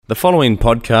The following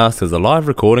podcast is a live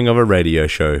recording of a radio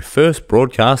show first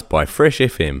broadcast by Fresh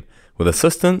FM with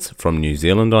assistance from New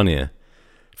Zealand On Air.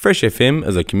 Fresh FM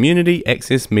is a community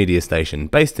access media station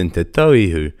based in Te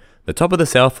Tauihu, the top of the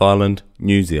South Island,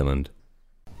 New Zealand.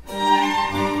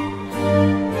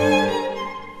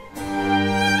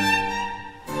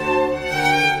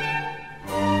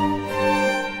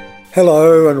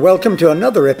 Hello and welcome to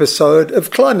another episode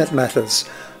of Climate Matters.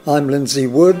 I'm Lindsay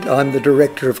Wood, I'm the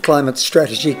Director of Climate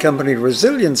Strategy Company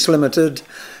Resilience Limited,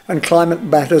 and Climate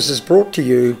Matters is brought to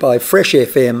you by Fresh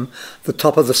FM, the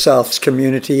top of the South's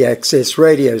community access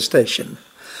radio station.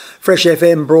 Fresh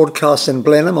FM broadcasts in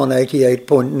Blenheim on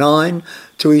 88.9,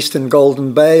 to Eastern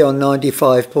Golden Bay on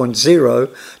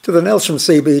 95.0, to the Nelson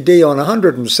CBD on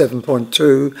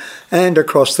 107.2, and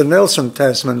across the Nelson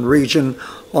Tasman region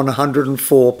on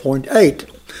 104.8.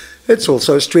 It's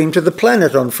also streamed to the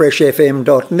planet on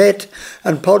freshfm.net,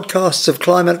 and podcasts of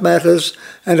Climate Matters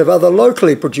and of other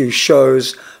locally produced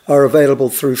shows are available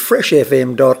through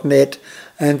freshfm.net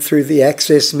and through the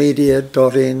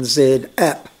accessmedia.nz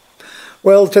app.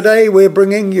 Well, today we're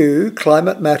bringing you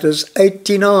Climate Matters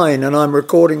 89, and I'm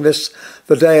recording this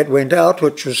the day it went out,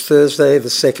 which was Thursday, the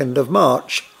 2nd of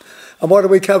March. And what are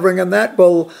we covering in that?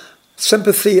 Well,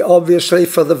 sympathy, obviously,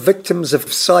 for the victims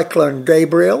of Cyclone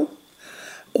Gabrielle.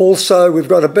 Also, we've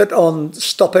got a bit on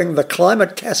stopping the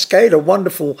climate cascade, a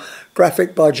wonderful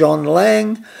graphic by John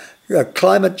Lang.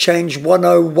 Climate Change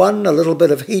 101, a little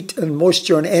bit of heat and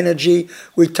moisture and energy.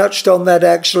 We touched on that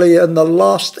actually in the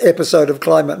last episode of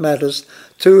Climate Matters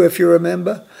too, if you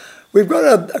remember. We've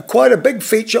got quite a big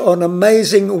feature on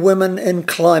amazing women in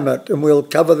climate, and we'll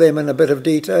cover them in a bit of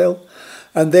detail.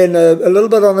 And then a little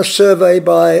bit on a survey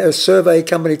by a survey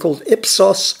company called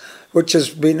Ipsos, which has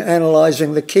been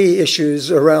analysing the key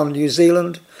issues around New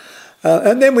Zealand.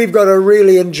 And then we've got a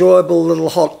really enjoyable little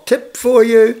hot tip for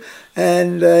you,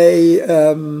 and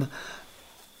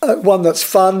one that's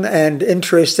fun and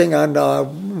interesting, and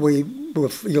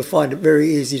you'll find it very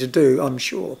easy to do, I'm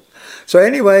sure. So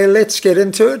anyway, let's get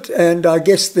into it. And I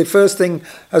guess the first thing,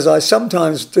 as I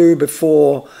sometimes do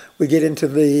before we get into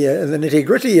the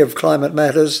nitty-gritty of Climate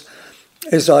Matters,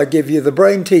 is I give you the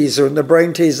brain teaser. And the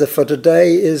brain teaser for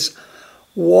today is,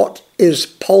 what is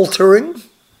poltering?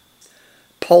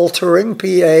 Poltering,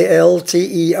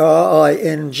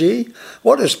 P-A-L-T-E-R-I-N-G.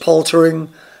 What is poltering,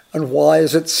 and why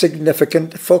is it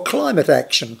significant for climate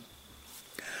action?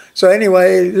 So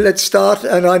anyway, let's start.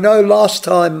 And I know last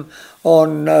time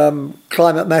on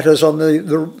Climate Matters, on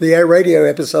the radio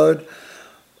episode,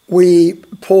 we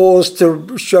paused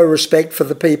to show respect for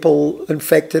the people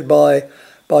infected by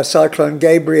Cyclone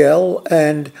Gabrielle,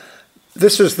 and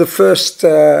this is the first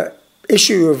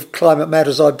issue of Climate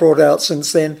Matters I brought out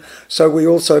since then, so we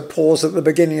also paused at the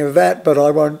beginning of that, but I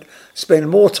won't spend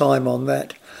more time on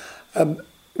that.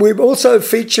 We also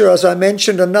feature, as I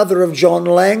mentioned, another of John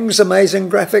Lang's amazing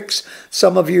graphics.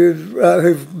 Some of you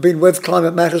who've been with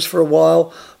Climate Matters for a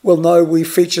while will know we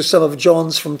feature some of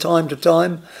John's from time to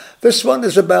time. This one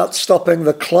is about stopping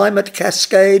the climate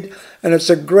cascade, and it's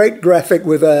a great graphic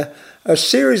with a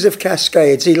series of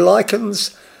cascades. He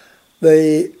likens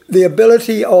the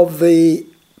ability of the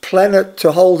planet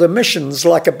to hold emissions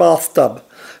like a bathtub.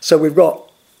 So we've got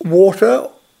water.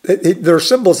 There are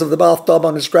symbols of the bathtub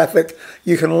on his graphic.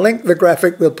 You can link the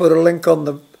graphic. We'll put a link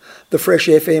on the Fresh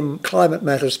FM Climate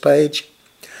Matters page.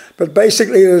 But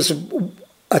basically there's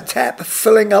a tap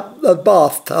filling up the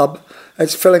bathtub.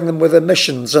 It's filling them with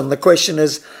emissions. And the question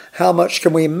is, how much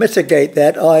can we mitigate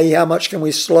that, i.e. how much can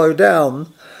we slow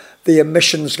down the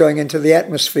emissions going into the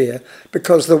atmosphere?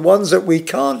 Because the ones that we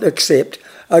can't accept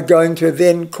are going to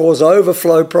then cause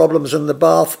overflow problems in the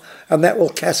bath, and that will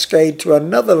cascade to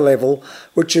another level,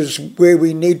 which is where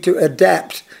we need to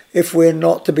adapt if we're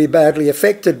not to be badly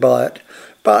affected by it.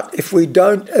 But if we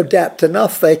don't adapt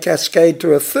enough, they cascade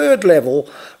to a third level,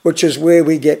 which is where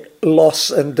we get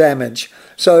loss and damage.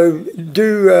 So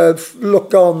do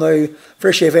look on the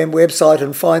Fresh FM website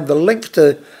and find the link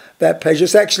to that page.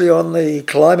 It's actually on the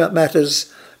Climate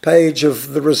Matters page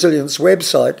of the Resilience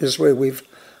website is where we've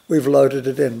loaded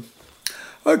it in.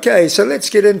 Okay, so let's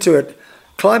get into it.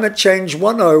 Climate Change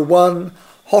 101,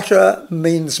 hotter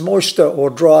means moister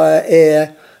or drier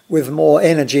air with more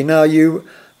energy. Now you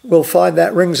will find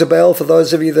that rings a bell for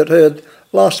those of you that heard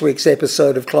last week's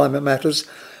episode of Climate Matters.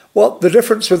 What the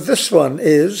difference with this one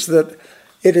is that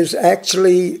it is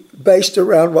actually based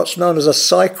around what's known as a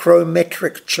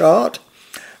psychrometric chart.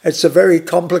 It's a very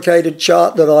complicated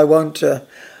chart that I won't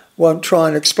try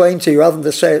and explain to you, other than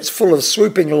to say it's full of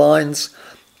swooping lines.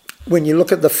 When you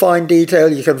look at the fine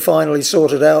detail, you can finally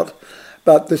sort it out.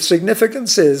 But the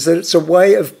significance is that it's a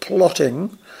way of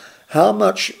plotting how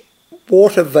much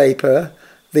water vapour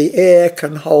the air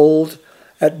can hold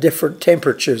at different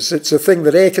temperatures. It's a thing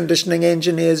that air conditioning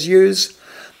engineers use.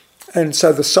 And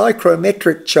so the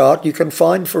psychrometric chart, you can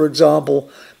find, for example,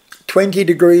 20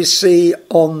 degrees C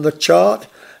on the chart,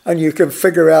 and you can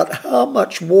figure out how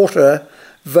much water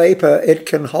vapour it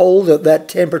can hold at that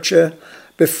temperature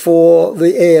before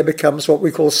the air becomes what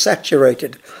we call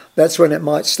saturated. That's when it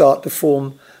might start to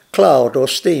form cloud or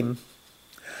steam.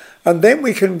 And then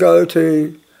we can go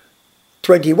to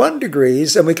 21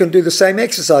 degrees and we can do the same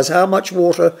exercise. How much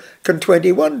water can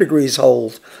 21 degrees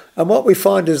hold? And what we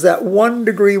find is that 1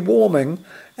 degree warming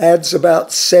adds about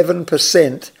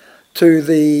 7% to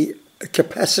the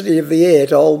capacity of the air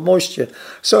to hold moisture.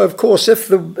 So of course, if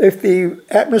the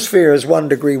atmosphere is 1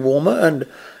 degree warmer,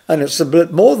 and it's a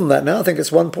bit more than that now, I think it's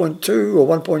 1.2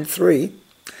 or 1.3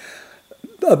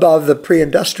 above the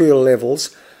pre-industrial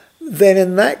levels, then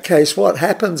in that case what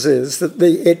happens is that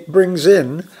it brings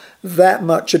in that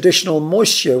much additional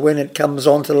moisture when it comes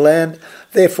onto land.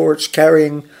 Therefore it's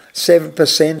carrying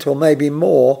 7% or maybe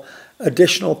more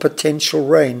additional potential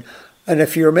rain. And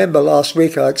if you remember last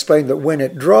week I explained that when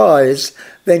it dries,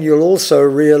 then you'll also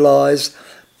realise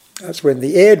that's when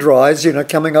the air dries,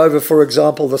 coming over, for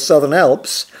example, the Southern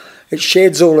Alps. It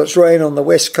sheds all its rain on the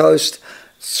west coast,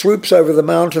 swoops over the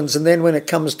mountains, and then when it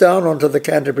comes down onto the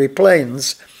Canterbury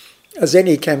Plains, as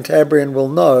any Cantabrian will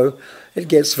know, it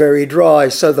gets very dry.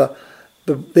 So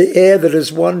the air that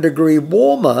is 1 degree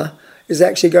warmer is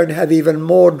actually going to have even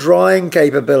more drying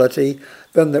capability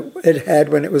than it had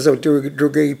when it was a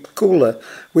degree cooler.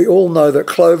 We all know that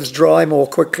clothes dry more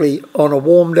quickly on a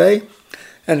warm day,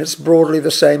 and it's broadly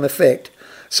the same effect.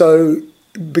 So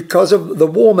because of the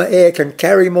warmer air can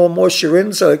carry more moisture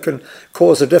in, so it can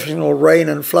cause additional rain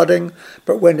and flooding,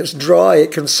 but when it's dry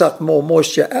it can suck more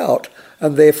moisture out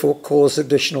and therefore cause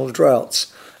additional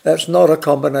droughts. That's not a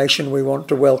combination we want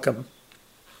to welcome.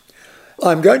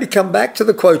 I'm going to come back to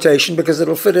the quotation because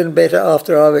it'll fit in better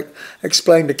after I've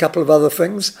explained a couple of other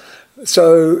things.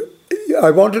 So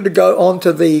I wanted to go on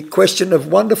to the question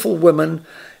of wonderful women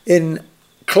in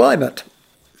climate.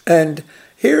 And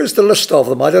here's the list of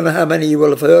them. I don't know how many you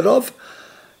will have heard of.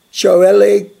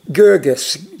 Joelle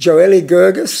Gergis,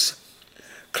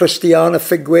 Christiana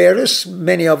Figueres,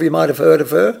 many of you might have heard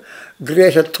of her.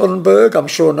 Greta Thunberg, I'm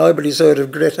sure nobody's heard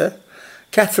of Greta.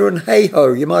 Catherine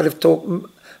Hayhoe, you might have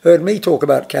heard me talk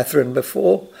about Catherine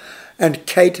before. And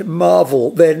Kate Marvel.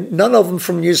 They're none of them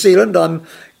from New Zealand. I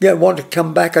want to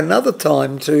come back another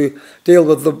time to deal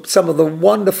with some of the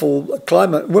wonderful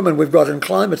women we've got in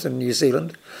climate in New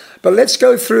Zealand. But let's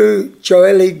go through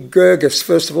Joelle Gergis.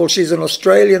 First of all, she's an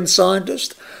Australian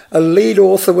scientist, a lead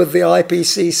author with the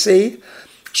IPCC.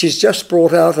 She's just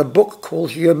brought out a book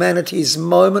called Humanity's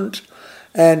Moment,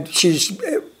 and she's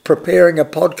preparing a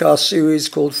podcast series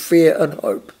called Fear and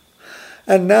Hope.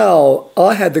 And now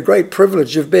I had the great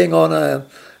privilege of being on a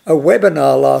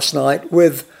webinar last night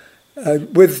with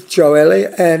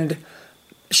Joelle, and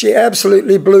she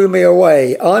absolutely blew me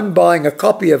away. I'm buying a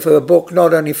copy of her book,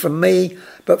 not only for me,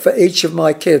 but for each of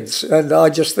my kids. And I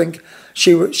just think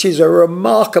she's a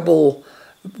remarkable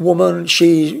woman.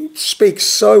 She speaks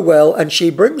so well, and she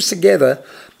brings together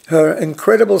her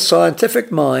incredible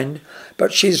scientific mind,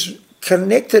 but she's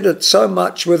connected it so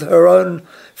much with her own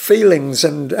feelings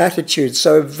and attitudes.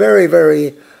 So very,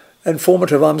 very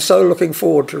informative. I'm so looking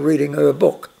forward to reading her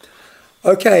book.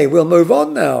 Okay, we'll move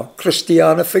on now.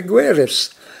 Christiana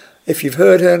Figueres. If you've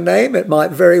heard her name, it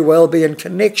might very well be in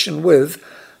connection with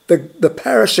the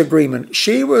Paris Agreement.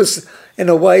 She was, in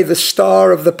a way, the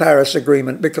star of the Paris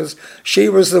Agreement because she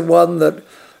was the one that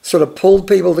sort of pulled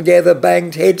people together,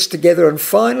 banged heads together, and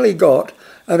finally got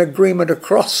an agreement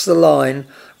across the line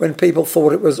when people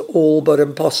thought it was all but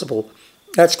impossible.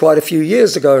 That's quite a few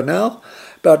years ago now,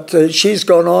 but she's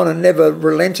gone on and never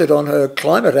relented on her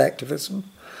climate activism.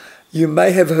 You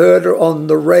may have heard her on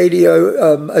the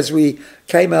radio as we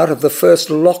came out of the first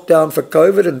lockdown for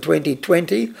COVID in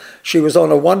 2020. She was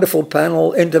on a wonderful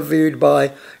panel interviewed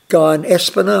by Guyan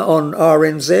Espiner on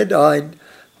RNZ. I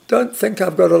don't think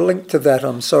I've got a link to that,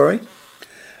 I'm sorry.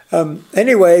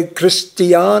 Anyway,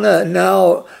 Christiana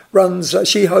now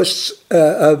she hosts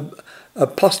a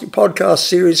podcast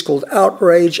series called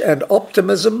Outrage and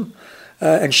Optimism,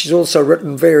 and she's also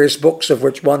written various books, of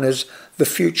which one is The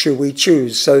Future We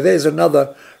Choose. So there's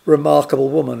another remarkable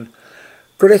woman.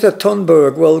 Greta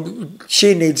Thunberg, well,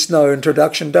 she needs no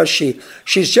introduction, does she?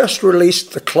 She's just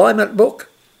released the Climate Book,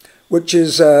 which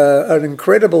is an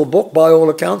incredible book by all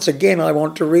accounts. Again, I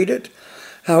want to read it.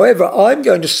 However, I'm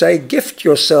going to say gift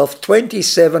yourself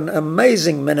 27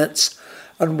 amazing minutes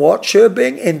and watch her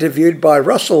being interviewed by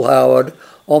Russell Howard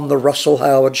on The Russell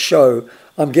Howard Show.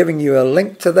 I'm giving you a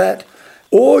link to that.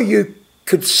 Or you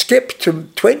could skip to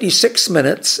 26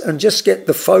 minutes and just get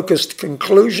the focused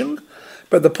conclusion.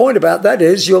 But the point about that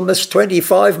is you'll miss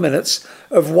 25 minutes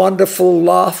of wonderful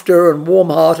laughter and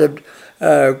warm-hearted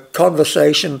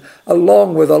conversation,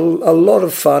 along with a lot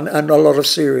of fun and a lot of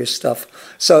serious stuff.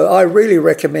 So I really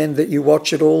recommend that you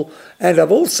watch it all. And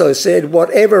I've also said,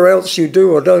 whatever else you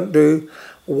do or don't do,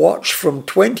 watch from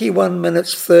 21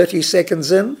 minutes 30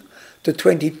 seconds in to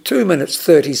 22 minutes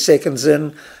 30 seconds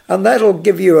in, and that'll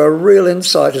give you a real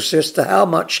insight as to how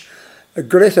much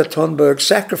Greta Thunberg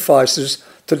sacrifices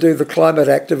to do the climate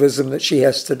activism that she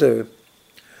has to do.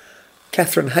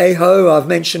 Katharine Hayhoe, I've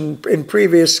mentioned in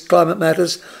previous Climate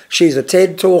Matters, she's a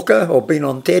TED talker or been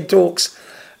on TED Talks.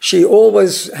 She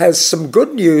always has some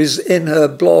good news in her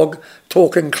blog,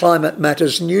 Talking Climate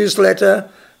Matters newsletter,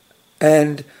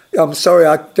 and I'm sorry,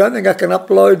 I don't think I can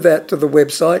upload that to the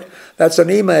website. That's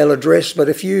an email address, but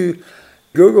if you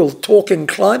Google Talking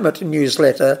Climate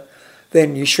newsletter,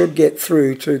 then you should get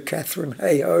through to Katharine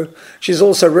Hayhoe. She's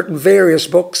also written various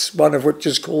books, one of which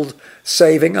is called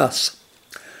Saving Us.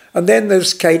 And then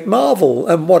there's Kate Marvel,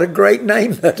 and what a great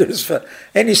name that is for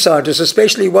any scientist,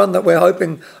 especially one that we're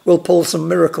hoping will pull some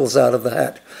miracles out of the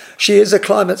hat. She is a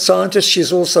climate scientist.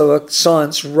 She's also a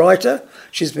science writer.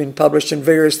 She's been published in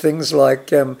various things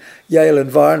like Yale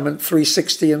Environment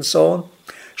 360 and so on.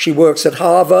 She works at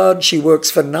Harvard. She works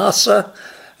for NASA.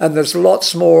 And there's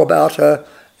lots more about her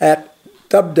at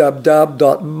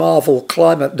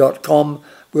www.marvelclimate.com.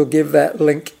 We'll give that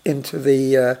link into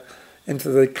the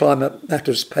Climate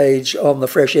Matters page on the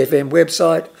Fresh FM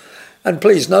website. And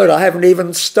please note, I haven't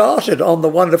even started on the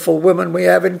wonderful women we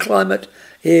have in climate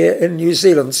here in New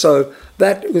Zealand. So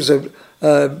that was a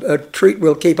treat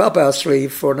we'll keep up our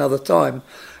sleeve for another time.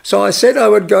 So I said I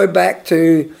would go back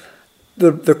to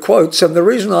the quotes, and the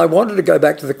reason I wanted to go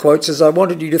back to the quotes is I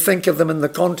wanted you to think of them in the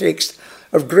context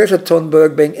of Greta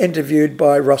Thunberg being interviewed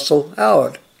by Russell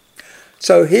Howard.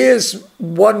 So here's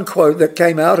one quote that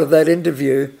came out of that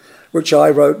interview, which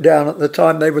I wrote down at the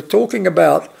time. They were talking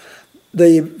about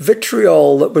the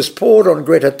vitriol that was poured on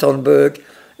Greta Thunberg,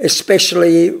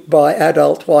 especially by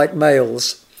adult white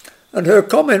males. And her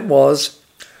comment was,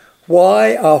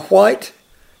 "Why are white,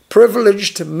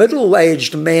 privileged,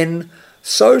 middle-aged men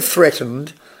so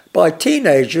threatened by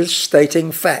teenagers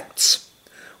stating facts?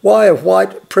 Why are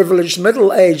white, privileged,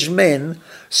 middle-aged men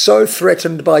so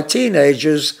threatened by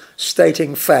teenagers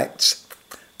stating facts?"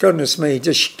 Goodness me,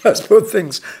 she does put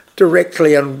things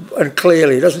directly and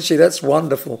clearly, doesn't she? That's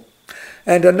wonderful.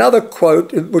 And another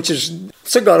quote, which has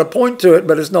still got a point to it,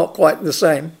 but it's not quite the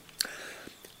same.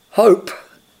 "Hope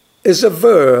is a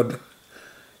verb.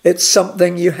 It's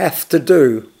something you have to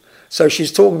do." So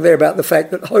she's talking there about the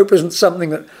fact that hope isn't something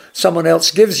that someone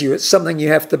else gives you. It's something you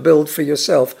have to build for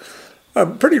yourself.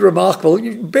 Pretty remarkable.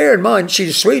 Bear in mind,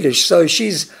 she's Swedish, so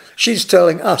she's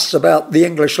telling us about the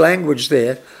English language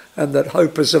there, and that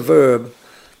hope is a verb.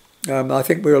 I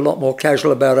think we're a lot more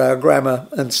casual about our grammar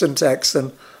and syntax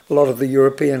than a lot of the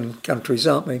European countries,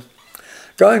 aren't we?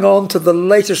 Going on to the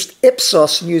latest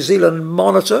Ipsos New Zealand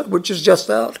Monitor, which is just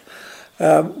out.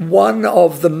 One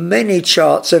of the many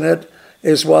charts in it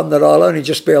is one that I'll only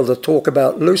just be able to talk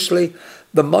about loosely.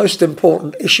 The most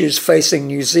important issues facing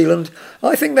New Zealand.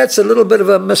 I think that's a little bit of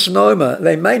a misnomer.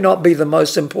 They may not be the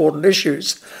most important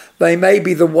issues. They may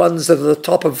be the ones that are the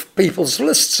top of people's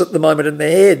lists at the moment in their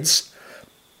heads,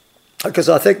 because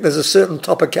I think there's a certain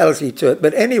topicality to it.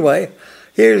 But anyway,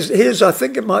 here's I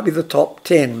think it might be the top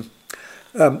 10.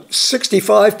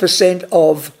 65%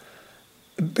 of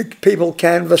people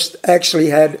canvassed actually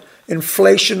had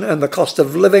inflation and the cost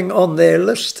of living on their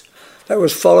list. That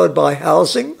was followed by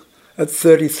housing at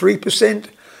 33%.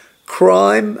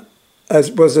 Crime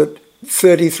was at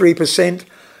 33%.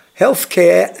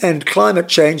 Healthcare and climate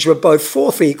change were both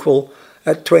fourth equal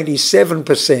at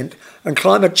 27%. And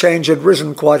climate change had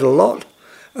risen quite a lot.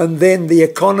 And then the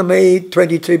economy,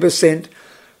 22%.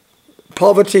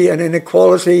 Poverty and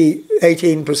inequality,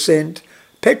 18%.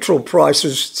 Petrol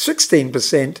prices,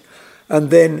 16%. And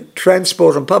then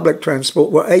transport and public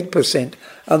transport were 8%.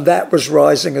 And that was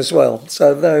rising as well.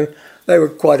 So they were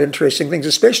quite interesting things,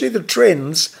 especially the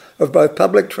trends of both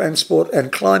public transport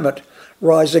and climate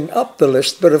rising up the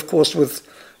list. But of course, with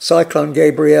Cyclone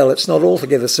Gabrielle, it's not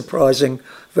altogether surprising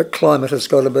that climate has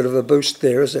got a bit of a boost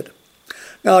there, is it?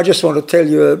 Now, I just want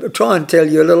to try and tell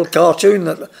you a little cartoon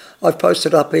that I've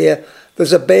posted up here.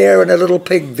 There's a bear and a little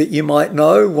pig that you might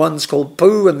know. One's called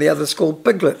Pooh and the other's called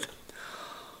Piglet.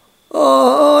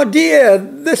 "Oh dear,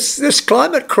 this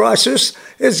climate crisis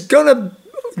is going to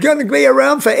be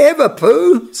around forever,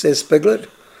 Pooh," says Piglet.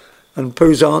 And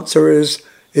Pooh's answer is,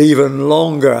 "Even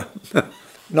longer."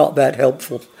 Not that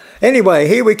helpful. Anyway,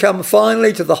 here we come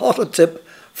finally to the hotter tip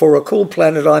for A Cool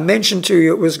Planet. I mentioned to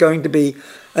you it was going to be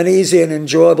an easy and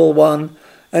enjoyable one,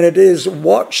 and it is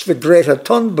watch the Greta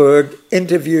Thunberg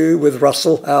interview with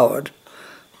Russell Howard.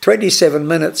 27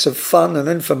 minutes of fun and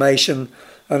information,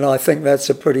 and I think that's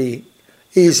a pretty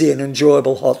easy and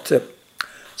enjoyable hot tip.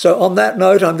 So on that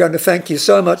note, I'm going to thank you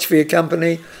so much for your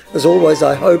company. As always,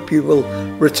 I hope you will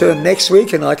return next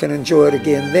week and I can enjoy it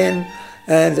again then.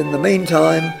 And in the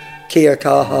meantime, kia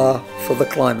kaha for the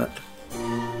climate.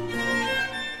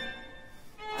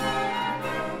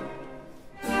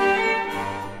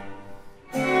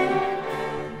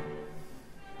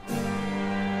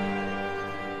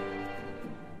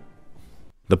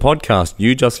 The podcast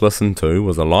you just listened to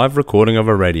was a live recording of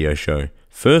a radio show,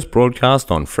 first broadcast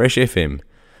on Fresh FM,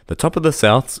 the top of the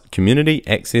South's community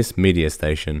access media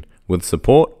station, with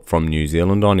support from New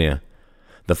Zealand On Air.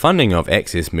 The funding of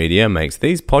Access Media makes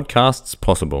these podcasts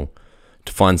possible.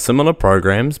 To find similar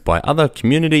programs by other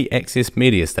community access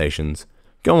media stations,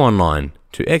 go online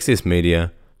to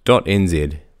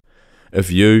accessmedia.nz.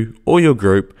 If you or your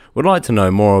group would like to know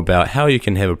more about how you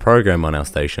can have a program on our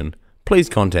station, please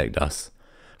contact us.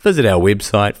 Visit our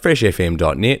website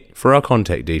freshfm.net for our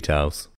contact details.